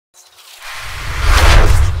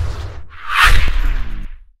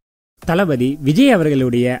தளபதி விஜய்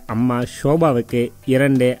அவர்களுடைய அம்மா ஷோபாவுக்கு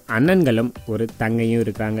 2 அண்ணன்களும் ஒரு தங்கையும்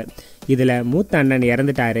இருக்காங்க. இதுல மூத்த அண்ணன்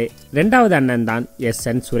இறந்துட்டாரு. 2வது அண்ணன் தான்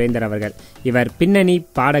எஸ்.என். சுரேந்தர் அவர்கள். இவர் பின்னணி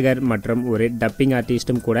பாடகர் மற்றும் ஒரு டப்பிங்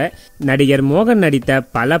ஆர்டிஸ்டும் கூட. நடிகர் மோகன் நடித்த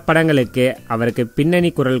பல படங்களுக்கு அவருக்கு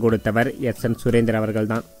பின்னணி குரல் கொடுத்தவர் எஸ்.என். சுரேந்தர் அவர்கள்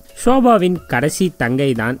தான். ஷோபாவின் கடைசி தங்கை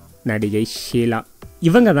தான் நடிகை ஷீலா.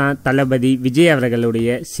 இவங்க தான் தளபதி விஜய்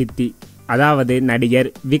அவர்களுடைய சித்தி, அதாவது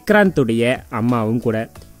நடிகர் விக்ராந்துடைய அம்மாவும் கூட.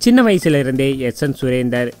 சின்ன வயசுல இருந்தே எஸ்.என்.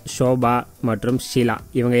 சுரேந்தர், ஷோபா மற்றும் ஷீலா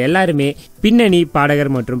இவங்க எல்லாருமே பின்னணி பாடகர்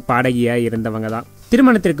மற்றும் பாடகியா இருந்தவங்க தான்.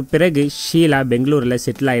 திருமணத்திற்கு பிறகு ஷீலா பெங்களூர்ல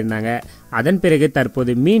செட்டில் ஆயிருந்தாங்க. அதன் பிறகு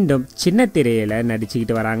தற்போது மீண்டும் சின்ன திரையில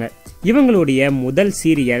நடிச்சுக்கிட்டு வராங்க. இவங்களுடைய முதல்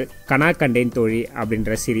சீரியல் கனா கண்டேன் தோழி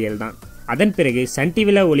அப்படின்ற சீரியல் தான். அதன் பிறகு சன்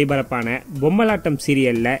டிவில ஒளிபரப்பான பொம்மலாட்டம்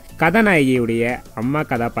சீரியல்ல கதாநாயகியுடைய அம்மா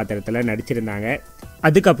கதாபாத்திரத்துல நடிச்சிருந்தாங்க.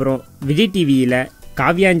 அதுக்கப்புறம் விஜய் டிவியில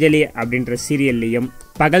காவியாஞ்சலி அப்படின்ற சீரியல்லையும்,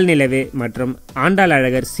 பகல் நிலவு மற்றும் ஆண்டாள்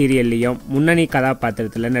அழகர் சீரியல்லையும் முன்னணி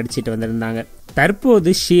கதாபாத்திரத்தில் நடிச்சிட்டு வந்திருந்தாங்க.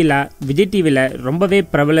 தற்போது ஷீலா விஜய் டிவியில் ரொம்பவே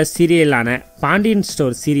பிரபல சீரியலான பாண்டியன்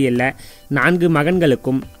ஸ்டோர் சீரியல்ல 4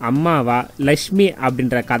 மகன்களுக்கும் அம்மாவா லக்ஷ்மி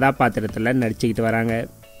அப்படின்ற கதாபாத்திரத்தில் நடிச்சுக்கிட்டு வராங்க.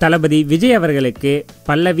 தளபதி விஜய் அவர்களுக்கு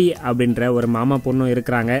பல்லவி அப்படின்ற ஒரு மாமா பொண்ணும்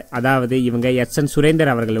இருக்கிறாங்க. அதாவது இவங்க எஸ்.என்.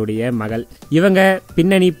 சுரேந்தர் அவர்களுடைய மகள். இவங்க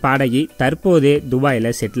பின்னணி பாடகி. தற்போது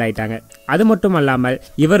துபாயில செட்டில் ஆயிட்டாங்க. அது மட்டும் அல்லாமல்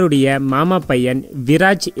இவருடைய மாமா பையன்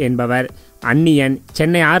விராஜ் என்பவர் அந்நியன்,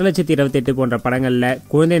 சென்னை 6,28,000 போன்ற படங்கள்ல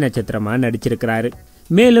குழந்தை நட்சத்திரமா நடிச்சிருக்கிறாரு.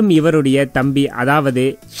 மேலும் இவருடைய தம்பி, அதாவது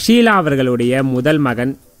ஷீலா அவர்களுடைய முதல்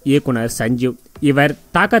மகன் இயக்குனர் சஞ்சீவ். இவர்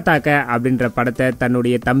தாக்க அப்படின்ற படத்தை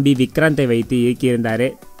தன்னுடைய தம்பி விக்ராந்தை வைத்து இயக்கியிருந்தாரு.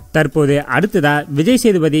 தற்போது அடுத்ததா விஜய்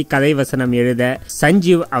சேதுபதி கதை வசனம் எழுத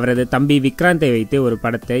சஞ்சீவ் அவரது தம்பி விக்ராந்தை வைத்து ஒரு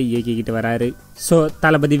படத்தை இயக்கிக்கிட்டு வராரு. ஸோ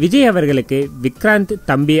தளபதி விஜய் அவர்களுக்கு விக்ராந்த்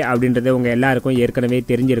தம்பி அப்படின்றது உங்க எல்லாருக்கும் ஏற்கனவே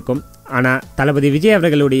தெரிஞ்சிருக்கும். ஆனா தளபதி விஜய்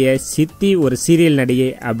அவர்களுடைய சித்தி ஒரு சீரியல் நடிகை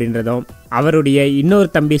அப்படின்றதும், அவருடைய இன்னொரு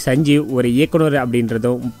தம்பி சஞ்சீவ் ஒரு இயக்குனர்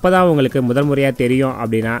அப்படின்றதும் இப்பதான் உங்களுக்கு முதல் முறையா தெரியும்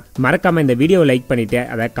அப்படின்னா மறக்காம இந்த வீடியோவை லைக் பண்ணிட்டு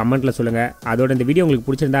அதை கமெண்ட்ல சொல்லுங்க. அதோட இந்த வீடியோ உங்களுக்கு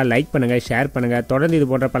பிடிச்சிருந்தா லைக் பண்ணுங்க, ஷேர் பண்ணுங்க. தொடர்ந்து இது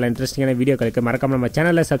போன்ற பல இன்ட்ரெஸ்டிங்கான வீடியோக்களுக்கு மறக்காம நம்ம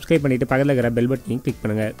சேனலை சப்ஸ்கிரைப் பண்ணிட்டு பக்கத்துல இருக்கிற பெல் பட்டனையும் கிளிக்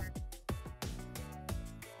பண்ணுங்க.